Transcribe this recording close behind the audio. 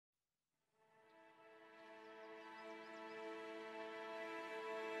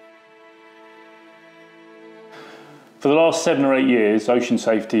For the last 7 or 8 years, Ocean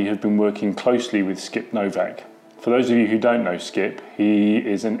Safety have been working closely with Skip Novak. For those of you who don't know Skip, he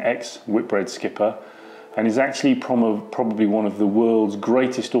is an ex-Whitbread skipper and is actually probably one of the world's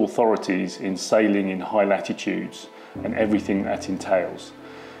greatest authorities in sailing in high latitudes and everything that entails.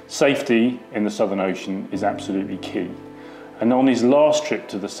 Safety in the Southern Ocean is absolutely key. And on his last trip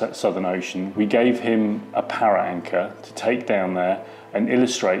to the Southern Ocean, we gave him a para anchor to take down there and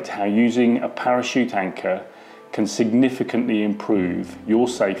illustrate how using a parachute anchor can significantly improve your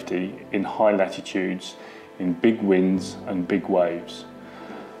safety in high latitudes, in big winds and big waves.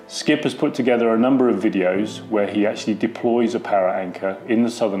 Skip has put together a number of videos where he actually deploys a para anchor in the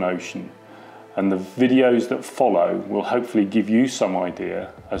Southern Ocean, and the videos that follow will hopefully give you some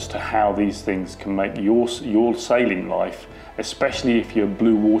idea as to how these things can make your sailing life, especially if you're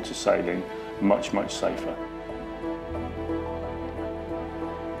blue water sailing, much, much safer.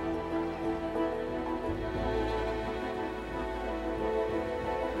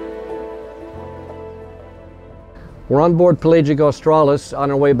 We're on board Pelagic Australis on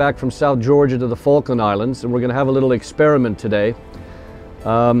our way back from South Georgia to the Falkland Islands, and we're going to have a little experiment today.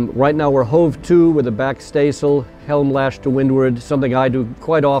 Right now we're hove to with a back staysail, helm lashed to windward, something I do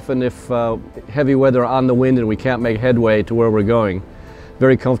quite often if heavy weather on the wind and we can't make headway to where we're going.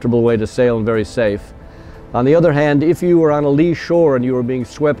 Very comfortable way to sail and very safe. On the other hand, if you were on a lee shore and you were being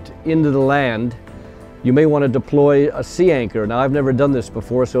swept into the land, you may want to deploy a sea anchor. Now I've never done this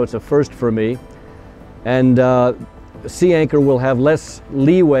before, so it's a first for me. And sea anchor will have less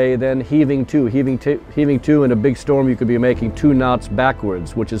leeway than heaving to. Heaving to in a big storm, you could be making 2 knots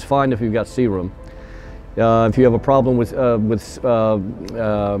backwards, which is fine if you've got sea room. If you have a problem with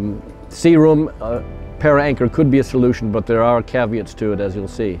sea room, para anchor could be a solution, but there are caveats to it, as you'll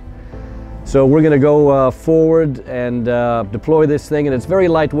see. So we're going to go forward and deploy this thing, and it's very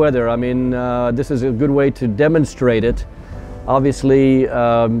light weather. I mean, this is a good way to demonstrate it. Obviously,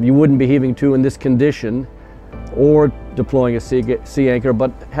 you wouldn't be heaving to in this condition or deploying a sea anchor,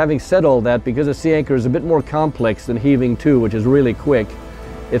 but having said all that, because a sea anchor is a bit more complex than heaving to, which is really quick,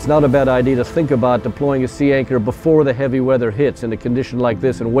 it's not a bad idea to think about deploying a sea anchor before the heavy weather hits in a condition like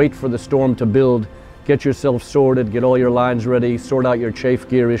this, and wait for the storm to build, get yourself sorted, get all your lines ready, sort out your chafe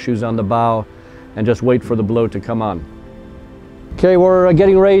gear issues on the bow, and just wait for the blow to come on. Okay, we're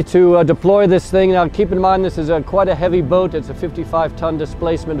getting ready to deploy this thing. Now keep in mind this is quite a heavy boat. It's a 55-ton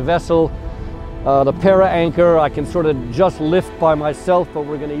displacement vessel. The para anchor I can sort of just lift by myself, but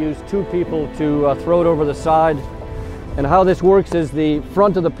we're going to use 2 people to throw it over the side. And how this works is the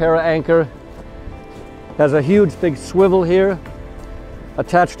front of the para anchor has a huge big swivel here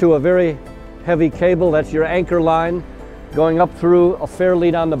attached to a very heavy cable. That's your anchor line going up through a fair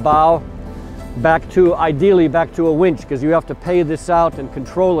lead on the bow, ideally back to a winch, because you have to pay this out and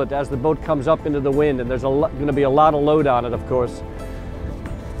control it as the boat comes up into the wind, and there's going to be a lot of load on it, of course.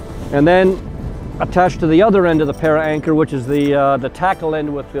 And then attached to the other end of the para anchor, which is the tackle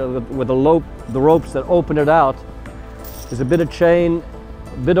end with the ropes that open it out, is a bit of chain,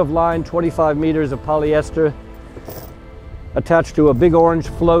 a bit of line, 25 meters of polyester, attached to a big orange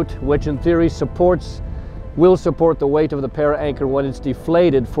float, which in theory will support the weight of the para anchor when it's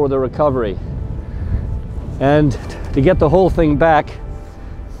deflated for the recovery. And to get the whole thing back,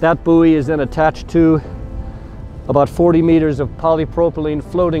 that buoy is then attached to about 40 meters of polypropylene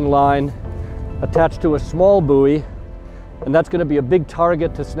floating line attached to a small buoy, and that's going to be a big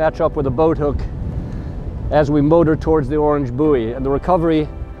target to snatch up with a boat hook as we motor towards the orange buoy. And the recovery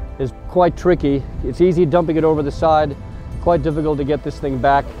is quite tricky. It's easy dumping it over the side, quite difficult to get this thing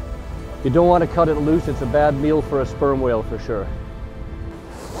back. You don't want to cut it loose. It's a bad meal for a sperm whale for sure.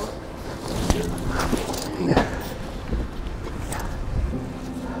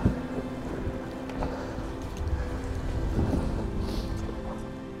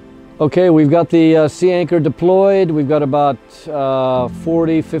 Okay, we've got the sea anchor deployed. We've got about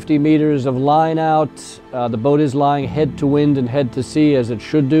 40-50 meters of line out. The boat is lying head to wind and head to sea, as it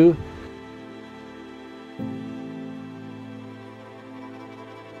should do.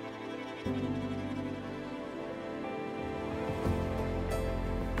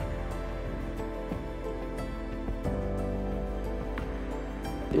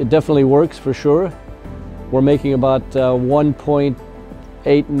 It definitely works for sure. We're making about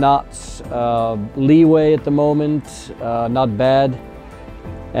 1.8 knots leeway at the moment, not bad.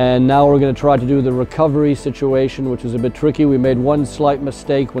 And now we're going to try to do the recovery situation, which is a bit tricky. We made one slight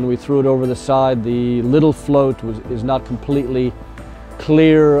mistake when we threw it over the side. The little float is not completely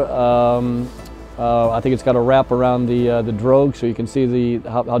clear. I think it's got a wrap around the drogue, so you can see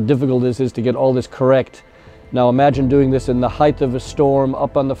how difficult this is to get all this correct Now imagine doing this in the height of a storm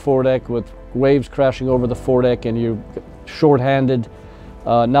up on the foredeck with waves crashing over the foredeck and you're short-handed.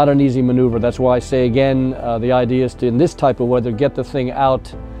 Not an easy maneuver. That's why I say again, the idea is to, in this type of weather, get the thing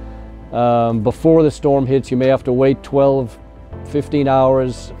out before the storm hits. You may have to wait 12, 15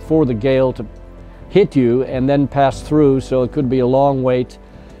 hours for the gale to hit you and then pass through, so it could be a long wait.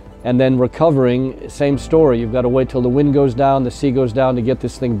 And then recovering, same story. You've got to wait till the wind goes down, the sea goes down to get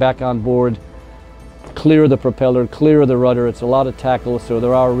this thing back on board, clear the propeller, clear the rudder. It's a lot of tackle, so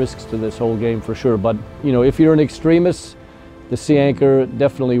there are risks to this whole game for sure. But you know, if you're an extremist, the sea anchor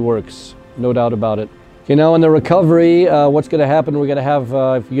definitely works, no doubt about it. Okay, now in the recovery, what's going to happen, we're going to have,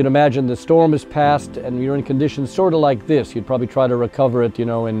 if you can imagine, the storm is passed and you're in conditions sort of like this. You'd probably try to recover it, you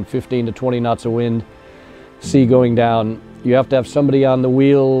know, in 15 to 20 knots of wind, sea going down. You have to have somebody on the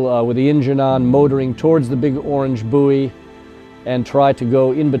wheel with the engine on, motoring towards the big orange buoy, and try to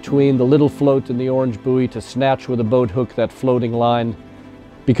go in between the little float and the orange buoy to snatch with a boat hook that floating line.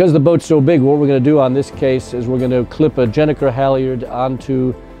 Because the boat's so big, what we're going to do on this case is we're going to clip a Jenniker halyard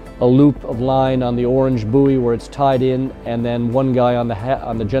onto a loop of line on the orange buoy where it's tied in, and then one guy on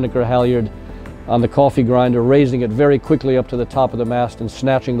the Jenniker halyard on the coffee grinder, raising it very quickly up to the top of the mast and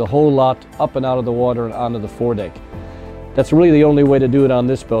snatching the whole lot up and out of the water and onto the foredeck. That's really the only way to do it on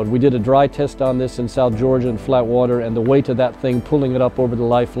this boat. We did a dry test on this in South Georgia in flat water, and the weight of that thing pulling it up over the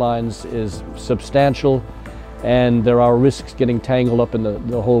lifelines is substantial, and there are risks getting tangled up in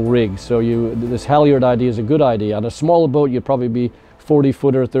the whole rig. So this halyard idea is a good idea. On a smaller boat, you'd probably be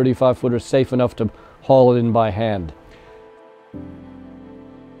 40-footer, 35-footer safe enough to haul it in by hand.